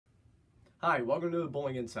Hi, welcome to the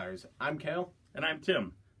Bowling Insiders. I'm Kale. And I'm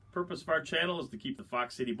Tim. The purpose of our channel is to keep the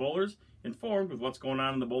Fox City bowlers informed with what's going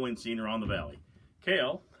on in the bowling scene around the valley.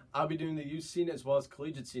 Kale. I'll be doing the youth scene as well as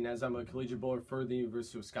collegiate scene, as I'm a collegiate bowler for the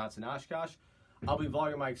University of Wisconsin-Oshkosh. I'll be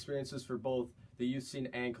vlogging my experiences for both the youth scene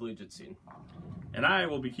and collegiate scene. And I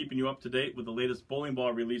will be keeping you up to date with the latest bowling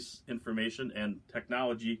ball release information and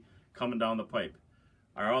technology coming down the pipe.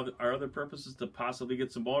 Our other purpose is to possibly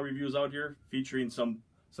get some ball reviews out here featuring some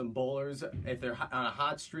bowlers, if they're on a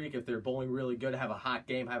hot streak, if they're bowling really good, have a hot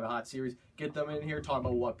game, have a hot series, get them in here, talk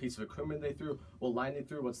about what piece of equipment they threw, what line they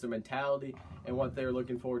threw, what's their mentality, and what they're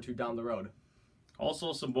looking forward to down the road.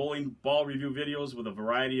 Also some bowling ball review videos with a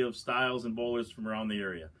variety of styles and bowlers from around the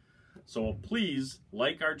area. So please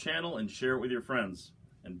like our channel and share it with your friends,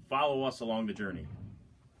 and follow us along the journey.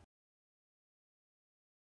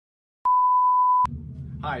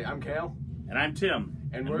 Hi, I'm Kale. And I'm Tim.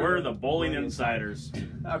 And we're the Bowling Insiders.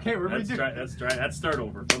 Okay, let's start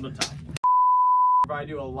over from the top. I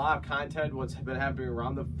do a lot of content, what's been happening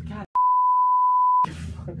around the... God.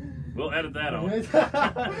 We'll edit that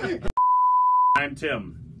out. I'm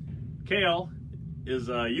Tim. Kale is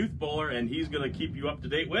a youth bowler, and he's going to keep you up to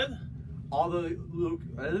date with... all the...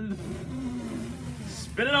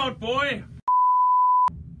 Spit it out, boy!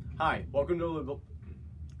 Hi, welcome to the...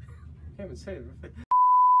 I can't even say it.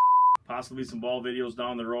 Possibly some ball videos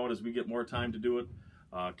down the road as we get more time to do it.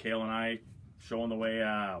 Kale and I showing the way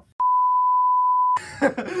out.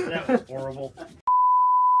 That was horrible.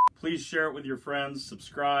 Please share it with your friends,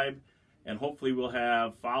 subscribe, and hopefully we'll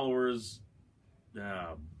have followers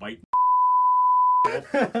bite.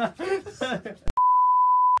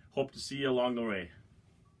 Hope to see you along the way.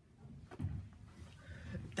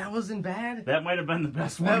 That wasn't bad. That might have been the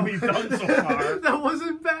best one we've done so far. That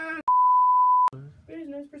wasn't bad.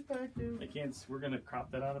 Business perspective. They can't. We're gonna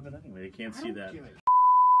crop that out of it anyway. They can't see that.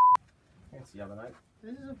 Can't see the other night.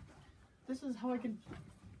 This is how I can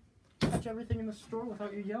touch everything in the store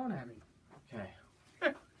without you yelling at me.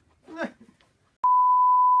 Okay.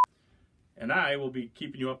 And I will be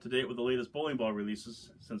keeping you up to date with the latest bowling ball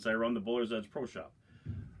releases since I run the Bowler's Edge Pro Shop.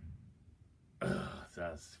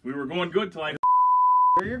 We were going good till I.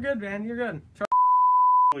 You're good, man. You're good.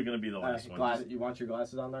 Probably gonna be the last one. You want your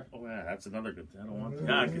glasses on there? Oh yeah, that's another good thing. I don't want.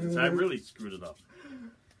 Yeah, because I really screwed it up.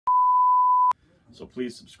 So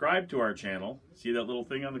please subscribe to our channel. See that little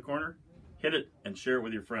thing on the corner? Hit it and share it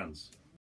with your friends.